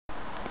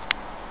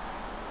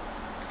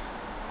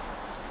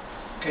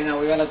Okay, now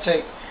we're gonna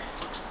take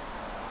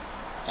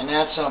and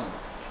add some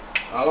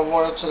olive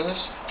oil to this.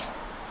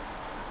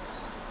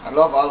 I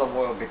love olive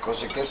oil because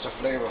it gives the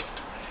flavor.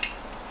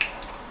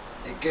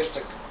 It gives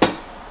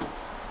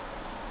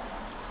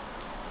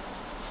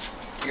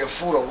your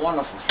food a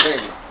wonderful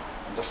flavor.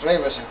 The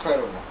flavor is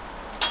incredible.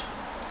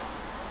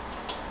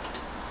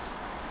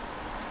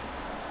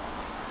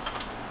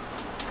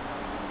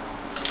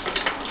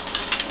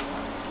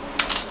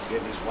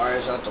 Get these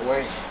wires out the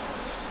way.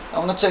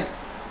 I'm gonna take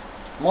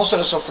most of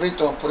the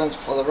sofrito and put it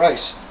for the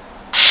rice.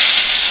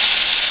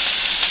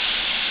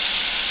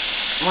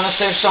 I'm gonna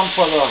save some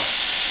for the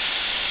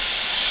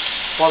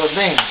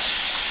beans.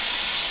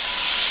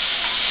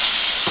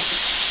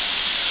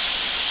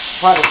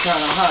 Pot is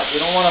kind of hot. You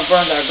don't want to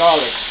burn that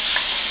garlic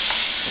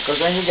because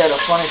then you get a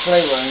funny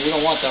flavor and you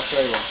don't want that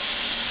flavor.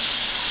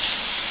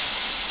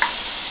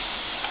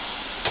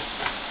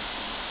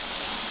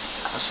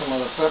 That's some of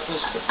the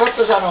peppers. The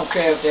peppers I don't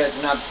care if they're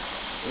not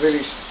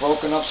really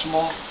broken up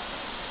small.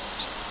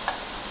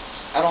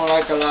 I don't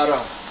like a lot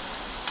of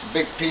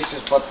big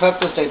pieces, but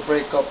peppers they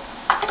break up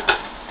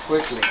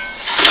quickly.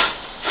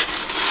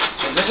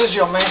 So this is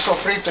your main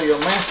sofrito, your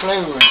main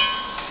flavoring.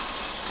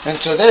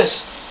 Into this,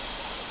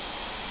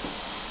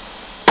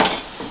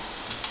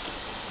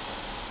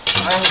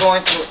 I'm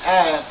going to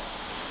add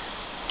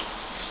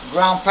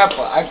ground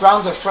pepper. I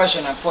ground it fresh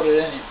and I put it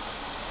in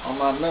on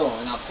my mill,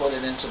 and I put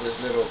it into this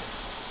little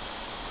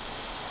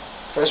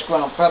fresh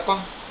ground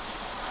pepper.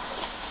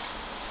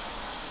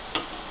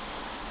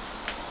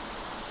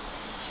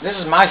 This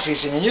is my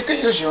seasoning. You can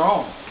use your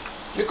own.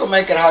 You can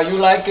make it how you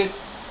like it.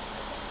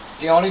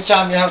 The only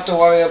time you have to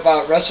worry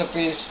about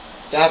recipes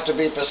that have to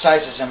be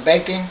precise is in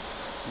baking.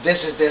 This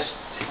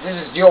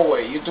is your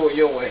way. You do it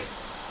your way.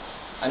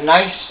 A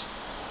nice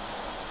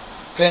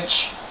pinch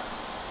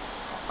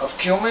of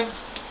cumin.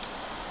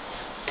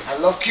 I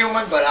love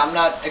cumin, but I'm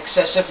not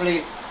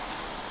excessively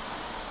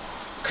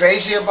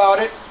crazy about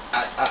it.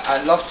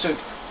 I love to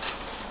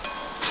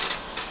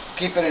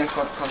keep it in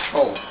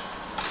control.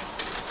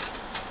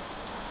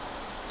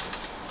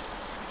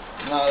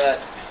 Now that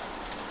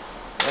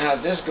we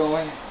have this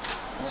going,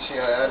 let me see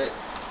how I add it.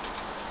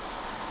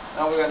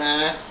 Now we're gonna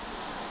add,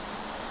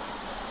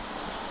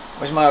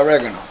 where's my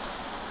oregano?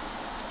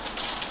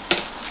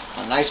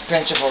 A nice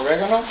pinch of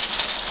oregano.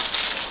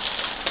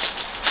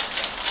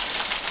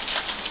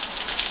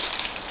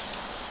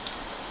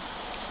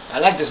 I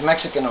like this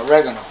Mexican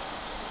oregano.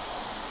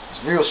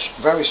 It's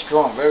very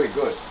strong, very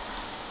good.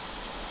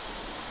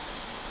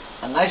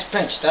 A nice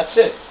pinch, that's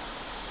it.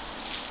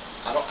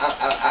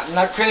 I'm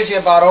not crazy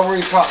about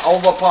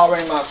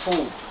overpowering my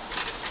food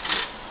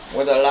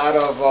with a lot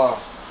of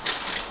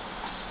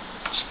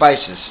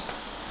spices.